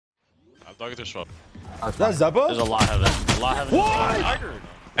Dog this swap. Is that Xeppaa? There's a lot of it. A lot of it. What?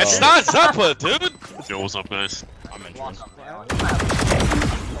 It's not Xeppaa, dude! Yo, what's up, guys? I'm in trance. I'm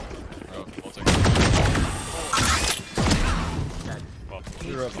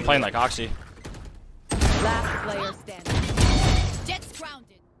playing like OXY. Last player standing. Jets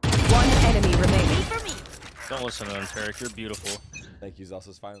grounded. One enemy remaining. For me. Don't listen to them, Tarik. You're beautiful. Thank you,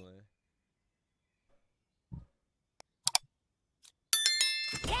 Zellsis, finally.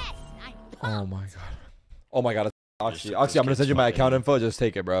 Yes, Oh my god. Oh my god, it's OXY. OXY, I'm gonna send you my account info, just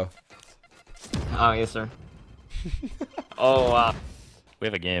take it, bro. Oh, yes, sir. Oh, wow. We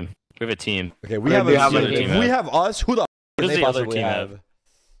have a game. We have a team. Okay, we have a team. If we have us, who the Who does they the other possibly team have? have?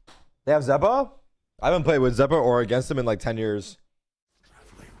 They have Xeppaa? I haven't played with Xeppaa or against him in like 10 years.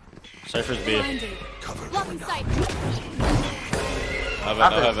 Cypher's B. Blocking sight. Have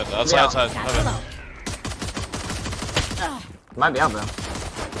it. Outside. Might be out, bro.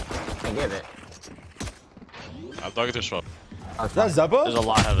 I get it. Dog this swap. Is that Xeppaa? There's a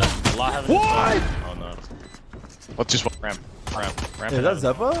lot of it. A lot of it. What? Oh no. What's this swap? Ramp. Is that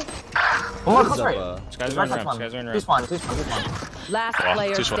Xeppaa? One more What is close right. Xeppaa? This guy's running ramp. This guy's running Two ramp. spawn, two spawn. Last Wow,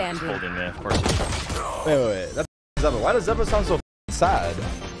 player two swap. standing. Holding me, of course. Wait. That's Xeppaa. Why does Xeppaa sound so sad?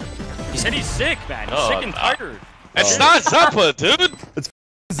 He said he's sick, man. He's sick and tired. It's not Xeppaa, dude! It's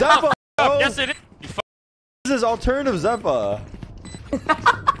Xeppaa! bro. Yes, it is. This is alternative Xeppaa.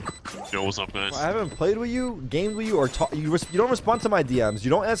 Yo, what's up, guys? I haven't played with you, gamed with you, or you don't respond to my DMs. You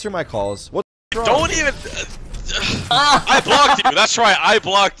don't answer my calls. What's wrong? Don't even. I blocked you. That's right. I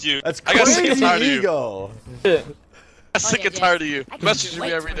blocked you. That's I got sick and crazy tired of you. ego. I got sick and tired of you. Messaging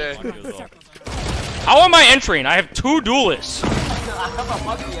me every day. How am I entering? I have 2 duelists. I have a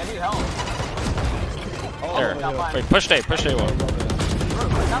monkey, I need help. There. Wait, push A. Push A one.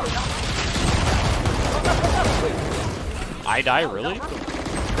 I die, really?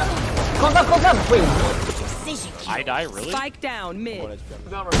 Close up, wait. I die, really? Spike down mid.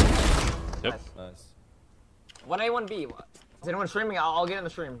 Yep. Nice. 1A, 1B. Is anyone streaming? I'll get in the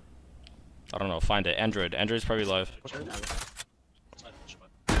stream. I don't know. Find it. Android. Android's probably live.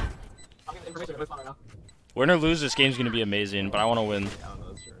 Win or lose, this game's gonna be amazing, but I want to win.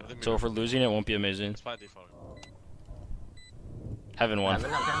 So if we're losing, it won't be amazing. Heaven won.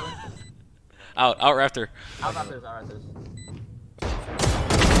 Out Raptor. Out Raptors.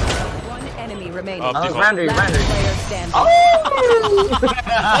 One enemy remaining. Oh, Rander. Last player standing. Oh,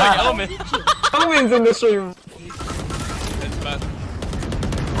 Element. Owen's in the stream.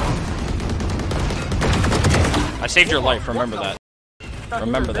 I saved your life. Remember that.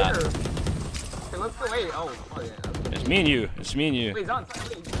 Remember that. Hey, let's go. Wait. Oh yeah. It's me and you. It's me and you. Wait, Zon.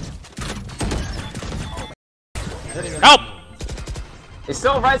 Help! It's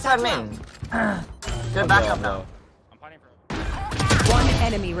still right side main. Good backup now. I'm fighting for. One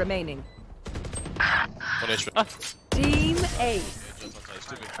enemy remaining. Team Ace.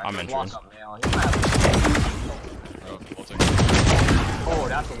 I'm in trance. Oh,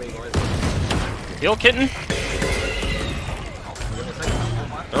 that's a big one. Heal, kitten.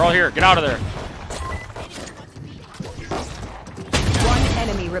 They're all here. Get out of there. One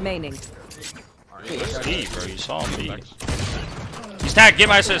enemy remaining. B, bro. You saw him, B. He's tagged. Get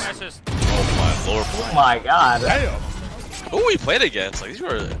my assist. Oh my lord. Oh my god. Damn. Who we played against? Like, these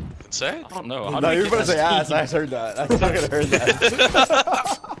were insane. I don't know. How No, do you're we supposed to get say this ass. I heard that. I fucking heard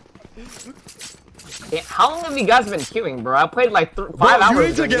that. Yeah, how long have you guys been queuing, bro? I played like 5 Bro, hours. you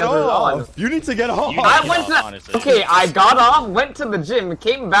need to and get you guys were off. on. You need to get off. You I Get went off, to. honestly. Okay, I got off, went to the gym,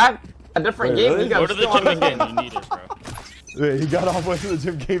 came back, a different Wait, game. really? You guys Go to the still gym on again. You need it, bro. Wait, he got off, went to the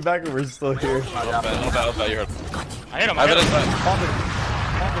gym, came back, and we're still here. I'll bet you heard. I hit him. I I hit bet him. it's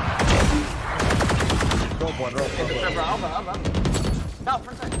Roll one, roll one. No,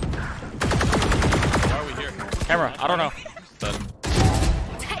 front side. Why are we here? Camera. I don't know.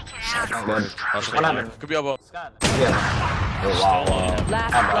 What happened? Could be elbow. Yeah. Oh, wow.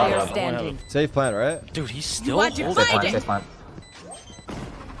 Last player standing. Safe plan, right? Dude, he's still want to holding. fight it? It's fine.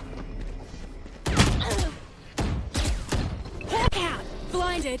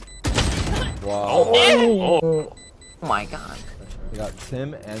 Blinded. Wow. Oh my god. We got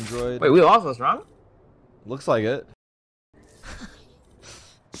Tim, Android. Wait, we lost this round? Looks like it.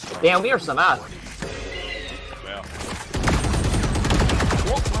 Damn, we are some ass. Yeah.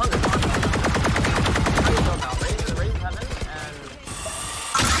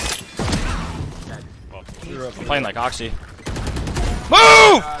 I'm playing like OXY.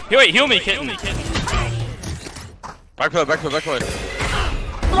 Move! Wait, heal me, kitten. Back play.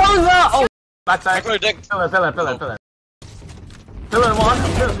 Oh! Backside. Back play, dick. Pillar. Pillar 1,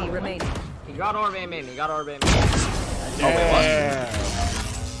 Enemy remaining. He got orb aim in. Damn.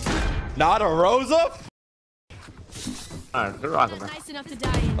 Not a Rosa? Alright, good rock, bro. Nice enough to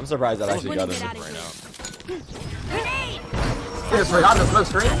die in. I'm surprised that actually got him. Right now. Grenade! You just forgot the smoke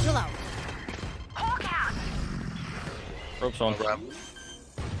screen? Angelo. Ropes on.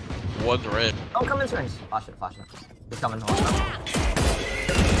 One's red. Oh, come in strings. Flash it, flash it. He's coming home.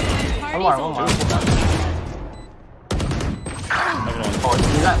 One Party's more. over. Oh,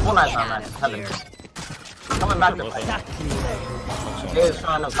 he's at full night on that. Heaven. Coming back to fight. He is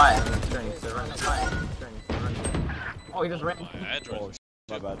trying to fight. Strings. They're running fight. Strings. They're running. Oh, he just ran. Android.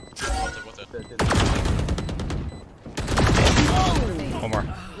 My bad. What's it? One more.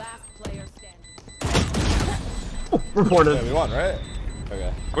 Last player standing. Reported. Yeah, we won, right?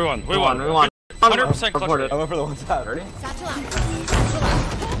 Okay. We won. We won. 100% clutch Reported. rate. I went for the one tap. Ready? Satchel out. Satchel out.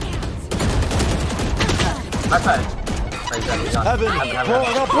 Backside. Right there. He's on. Heaven. Bro,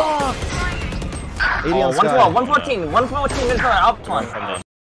 I got blocked. 80 Oh, on Sky. 114. 114 is up 20.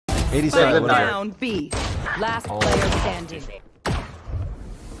 87. Spike Whatever. Down B. Last player standing.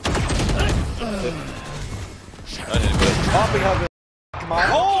 Popping Heaven. My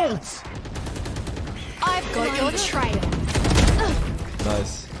ult! I've got your trail.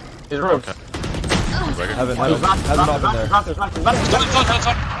 Nice. He's roped. Heaven He's up in there.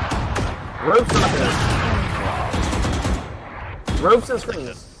 Ropes and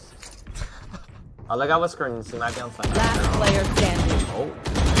screens. Oh, look at what screens. He might be on side. Last player standing. Oh.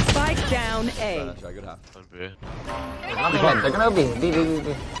 Spike down A. Good half. There's nothing in. They're gonna be. B.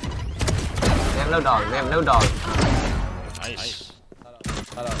 They have no dog. They have no dog. Nice.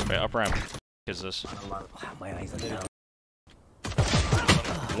 Wait, up ramp. Is this?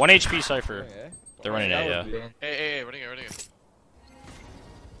 1 HP Cypher. They're running A, yeah. Hey, running it.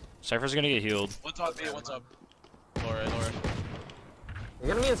 Cypher's gonna get healed. One's on B, one's up. Laura. You're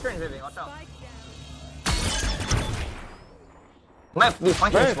gonna be in screens, baby. Watch out. Might be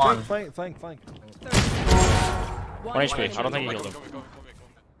flanking spawn. Flank. 1 HP. I don't think he healed him.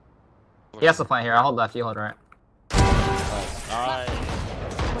 He has to flank here. I'll hold left. You hold right. Alright.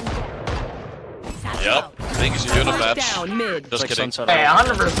 Yep. Thanks, you're doing a match. Down mid. Just kidding. Hey,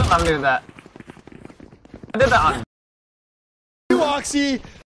 100% I'm doing that. I did that on. You, OXY!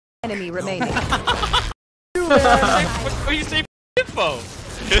 Enemy remaining. What do you say info?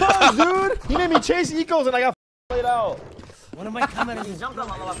 Fuck, dude! He made me chase Ecos and I got played out. One of my cameras. He jumped on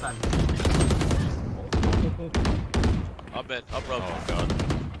the left side. Up mid, up rope. Oh god.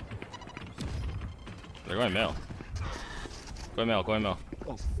 They're going male. Going male.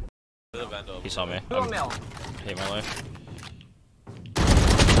 He saw me. Go mail. Hate my life.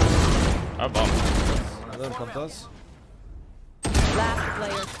 I bomb. Last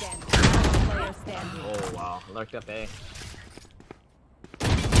player standing. Oh wow. Lurked up A.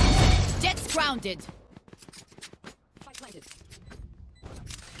 Jets grounded. Planted.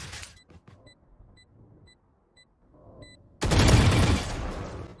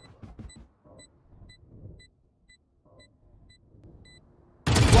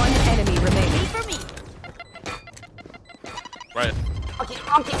 One enemy remaining. For me. Right. Okay.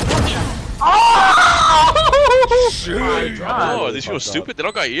 Oh! Shit. Oh, these people stupid? They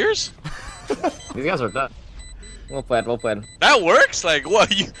don't got ears? These guys are done. Well played. That works? Like, what?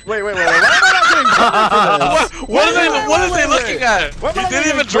 Wait. Why am I not getting What are they looking at? You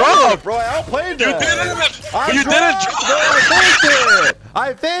didn't even drop! Bro, I outplayed that. You didn't drop!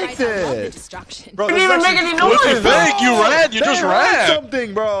 I faked it! Distraction. Bro, You didn't even make any noise! What'd you fake? You ran! You just ran!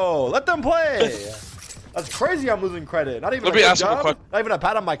 something, bro! Let them play! That's crazy I'm losing credit. Not even Let a me good ask him a job. question. Not even a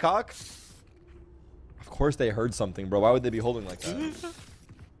pat on my cock. Of course they heard something, bro. Why would they be holding like that?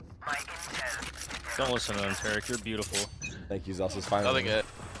 Don't listen to them, Tarik. You're beautiful. Thank you, Zellsis. Finally. Nothing at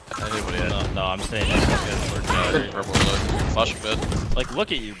anybody yet. No, I'm staying in. Purple look. Flashing mid. Like,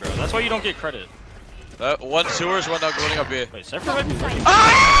 look at you, bro. That's why you don't get credit. One sewers, one now going up B. Wait, Cypher might be looking.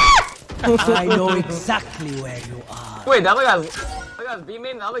 I know exactly where you are. Wait, the other guy's B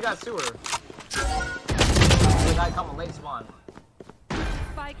main, the other guy's sewer. The guy coming late spawn.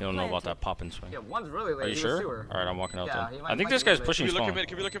 You don't know about that pop and swing. Yeah, one's really late. Are you He's sure? sewer. Alright, I'm walking out Yeah, then. he might- I think might this be guy's late. pushing Can we look spawn. him in?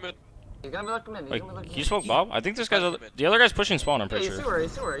 Can we look him in? He's gonna be looking in. Wait, can you smoke Bob? I think this guy's the other guy's pushing spawn. I'm Yeah, pretty he's sure.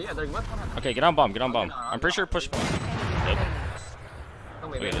 sewer. Yeah, they're left one. Okay, get on bomb. I'm pretty sure push spawn. Yep.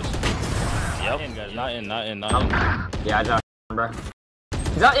 Don't Look wait, at wait. this. Yep. Not in. Yeah, I just remember.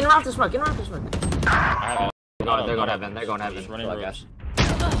 He's out in raptor smoke. I have it. They're going heaven. Just running I roofs.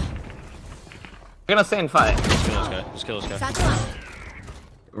 guess. We're gonna stay and fight. Just kill this guy. Satchel out.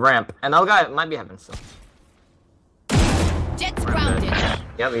 Ramp. And the other guy might be heaven still. Jets grounded.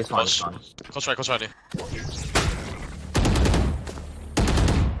 Yep, he's fine. Close right.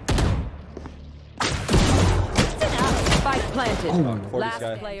 Spike planted. planted. 40 Last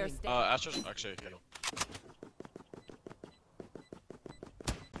sky. player standing. Astro's actually. Yeah.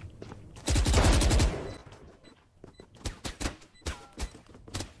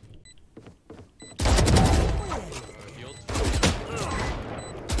 Field.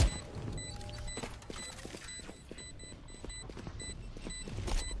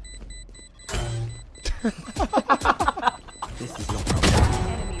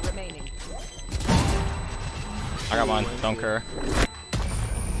 Enemy remaining. I got mine. Don't care.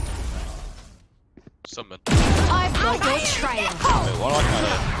 Summon. I've got your trail. Wait, what do I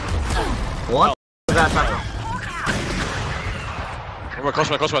got? What? Is that happening? One more, close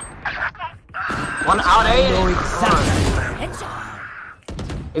one, close one. One out, I know eh? exactly.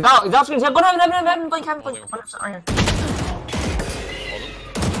 He's out screen. Go down, blink, blink.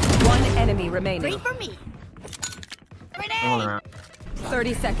 One enemy remaining. One around.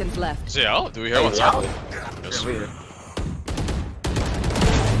 30 seconds left. Is he out? Do we hear what's out? up? Yes.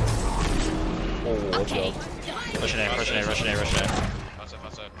 Okay. Rush an A, rush an A, rush an A, rush an A. Outside,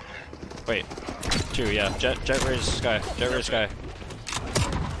 outside. Wait. 2, yeah. Jet raise sky. Jet raise sky.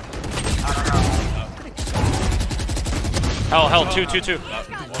 Hell, 2.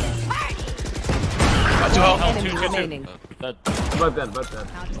 One Hell, enemy 2. remaining. Both dead.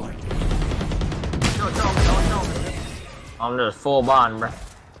 I'm just full bond, bro.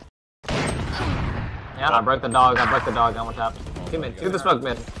 Yeah, I broke the dog. I'm on top. Get the smoke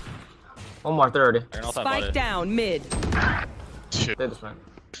mid. One more 30. Spike down mid. Shit. Did the smoke.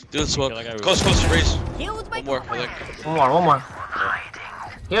 Do the smoke. I feel like I Close, raise. Healed my One more, I think. One more.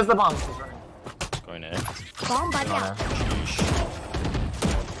 Here's the bomb. Going in. Bomb buddy out.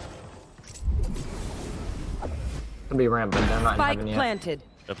 Could be ramp, but they're not Spike having yet. planted.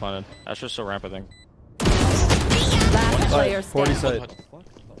 They're planted. Astro's still ramp, I think. Last player 40 standing. side.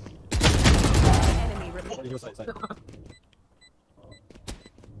 Enemy remaining.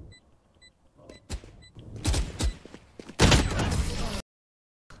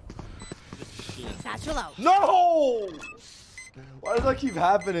 Satchel out. No! Why does that keep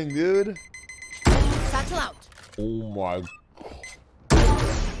happening, dude? Satchel out. Oh my. I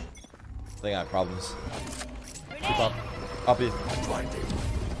think I have problems. Keep up. Up E.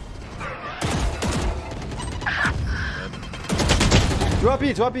 2 up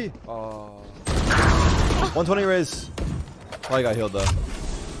E, 2 up E. Oh. 120 raise. Oh, I got healed though.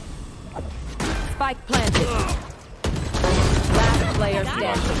 Spike planted. Last player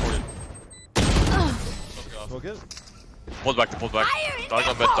standing. Okay. Pull back. Dog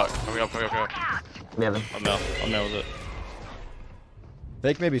on bed, dog. Coming up. We have him. I'm now with it.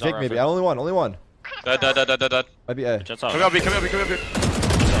 Fake maybe. Not I rapid. only one. Dead. Might be A. Jet's out. Come up, come up.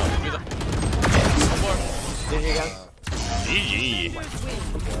 One more. GG.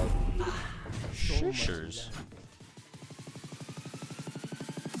 Shishers.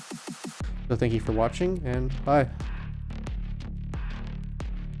 So thank you for watching, and bye.